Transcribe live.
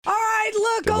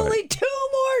right, look, only 2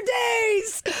 more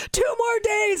days. 2 more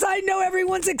days. I know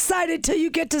everyone's excited till you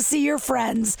get to see your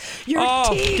friends. Your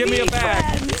TV give me a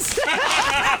bag. friends.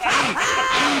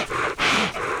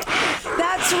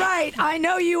 That's right. I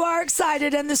know you are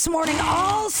excited. And this morning,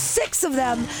 all 6 of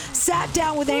them sat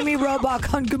down with Amy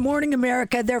Robach on Good Morning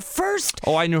America. Their first...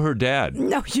 Oh, I knew her dad.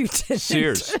 No, you didn't.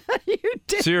 Sears. You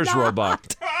did Sears not.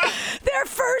 Robach. Their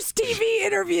first TV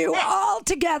interview all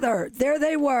together. There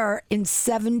they were in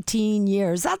 17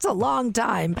 years. That's a long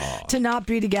time to not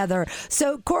be together.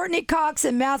 So Courtney Cox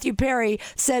and Matthew Perry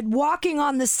said walking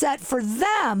on the set for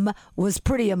them was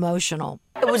pretty emotional.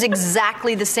 It was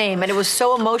exactly the same, and it was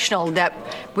so emotional that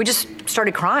we just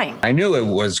started crying. I knew it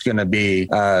was going to be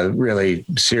a really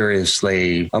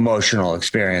seriously emotional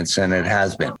experience, and it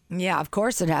has been. Yeah, of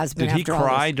course it has been. Did he after all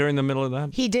cry this. during the middle of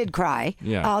that? He did cry.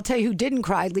 Yeah. I'll tell you who didn't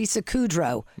cry, Lisa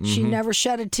Kudrow. She never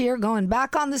shed a tear going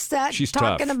back on the set, She's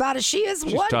talking tough. about it. She's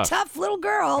one tough. tough little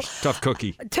girl. Tough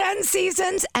cookie. 10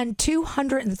 seasons and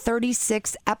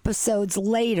 236 episodes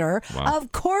later. Wow.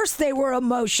 Of course they were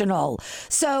emotional.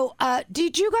 So,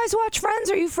 did you guys watch Friends?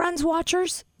 Are you Friends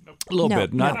watchers? A little No,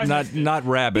 bit. no. Not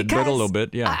rabid, but a Because little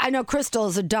bit, yeah. I know Crystal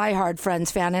is a diehard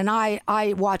Friends fan, and I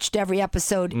watched every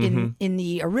episode in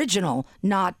the original,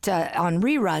 not on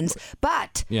reruns.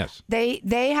 But Yes. they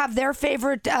have their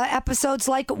favorite episodes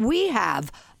like we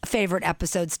have favorite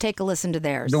episodes. Take a listen to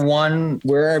theirs. The one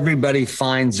where everybody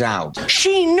finds out.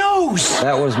 She knows.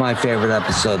 That was my favorite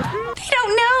episode. They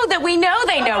don't know that we know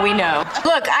they know we know.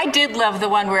 Look, I did love the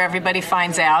one where everybody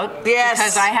finds out. Yes.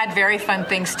 Because I had very fun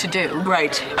things to do.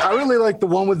 Right. I really like the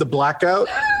one with the blackout.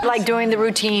 Like doing the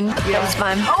routine. That was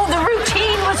fun. Oh, the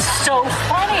routine was so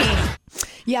funny.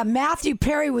 Yeah, Matthew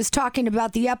Perry was talking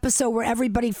about the episode where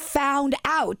everybody found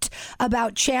out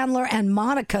about Chandler and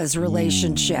Monica's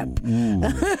relationship.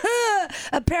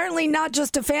 Apparently not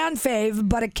just a fan fave,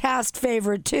 but a cast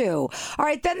favorite too. All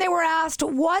right, then they were asked,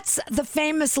 what's the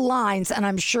famous lines, and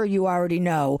I'm sure you already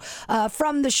know,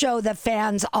 from the show that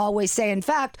fans always say. In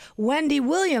fact, Wendy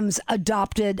Williams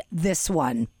adopted this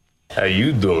one. How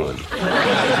you doing?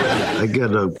 I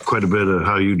get quite a bit of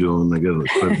how you doing. I get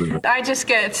quite a bit of... I just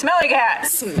get smelly cat.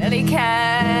 Smelly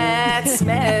cat,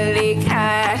 smelly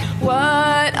cat,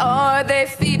 what are they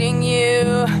feeding you?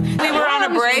 We were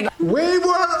on a break. We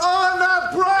were on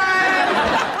a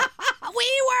break!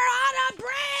 We were on a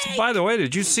break! By the way,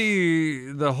 did you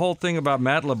see the whole thing about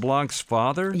Matt LeBlanc's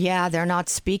father? Yeah, they're not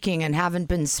speaking and haven't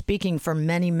been speaking for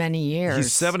many, many years.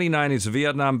 He's 79. He's a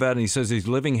Vietnam vet, and he says he's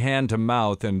living hand to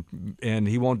mouth, and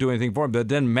he won't do anything for him. But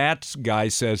then Matt's guy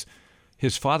says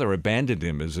his father abandoned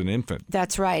him as an infant.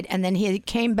 That's right. And then he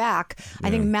came back. I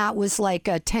think Matt was like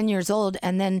 10 years old,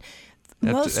 and then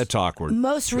That's awkward.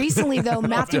 Most recently, though,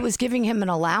 Matthew was giving him an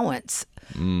allowance.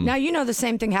 Now, you know the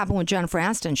same thing happened with Jennifer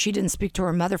Aniston. She didn't speak to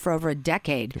her mother for over a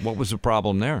decade. What was the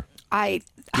problem there? Too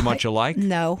much alike?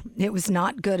 No, it was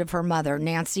not good of her mother.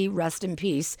 Nancy, rest in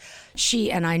peace. She,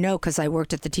 and I know because I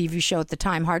worked at the TV show at the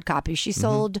time, Hard Copy, she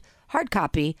sold Hard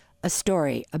Copy a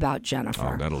story about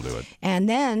Jennifer. Oh, that'll do it. And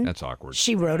then That's awkward.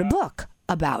 She wrote a book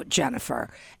about Jennifer.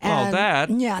 Well, that.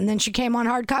 Yeah, and then she came on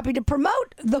Hard Copy to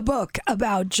promote the book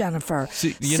about Jennifer.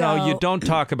 See, you know, you don't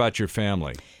talk about your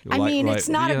family. I mean, it's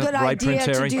not a good idea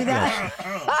to do that.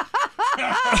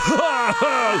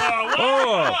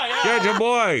 Get your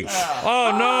boy.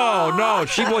 Oh, no.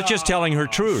 She was just telling her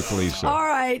truth, Lisa. All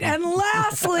right. And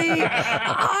lastly,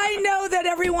 I know that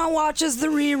everyone watches the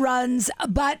reruns,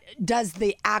 but does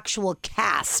the actual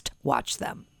cast watch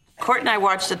them? Court and I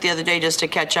watched it the other day just to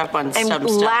catch up on And some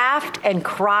stuff. laughed and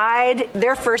cried.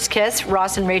 Their first kiss,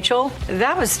 Ross and Rachel,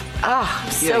 that was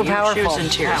so powerful. She was in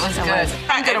tears. That was good.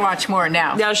 I'm going to watch more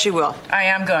now. Now she will. I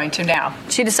am going to now.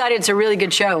 She decided it's a really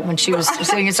good show when she was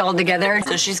seeing us all together.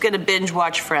 So she's going to binge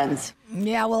watch Friends.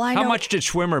 Yeah, well, I know. How much did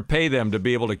Schwimmer pay them to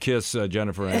be able to kiss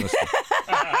Jennifer Aniston?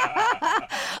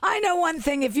 I know one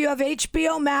thing. If you have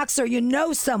HBO Max or you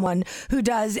know someone who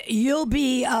does, you'll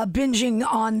be binging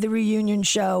on the reunion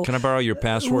show. Can I borrow your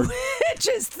password? Which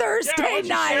is Thursday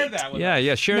night.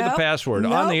 Share the No. password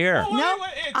No. on the air. No,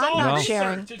 I'm not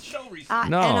sharing.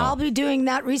 No. And I'll be doing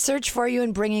that research for you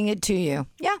and bringing it to you.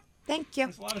 Yeah, thank you.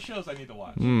 There's a lot of shows I need to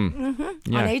watch. Yeah.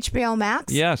 On HBO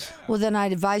Max? Yes. Well, then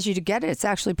I'd advise you to get it. It's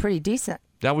actually pretty decent.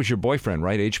 That was your boyfriend,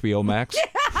 right? HBO Max?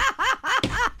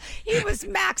 He was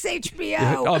Max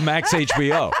HBO. Oh, Max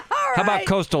HBO. How about right.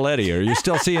 Coastal Eddie? Are you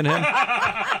still seeing him?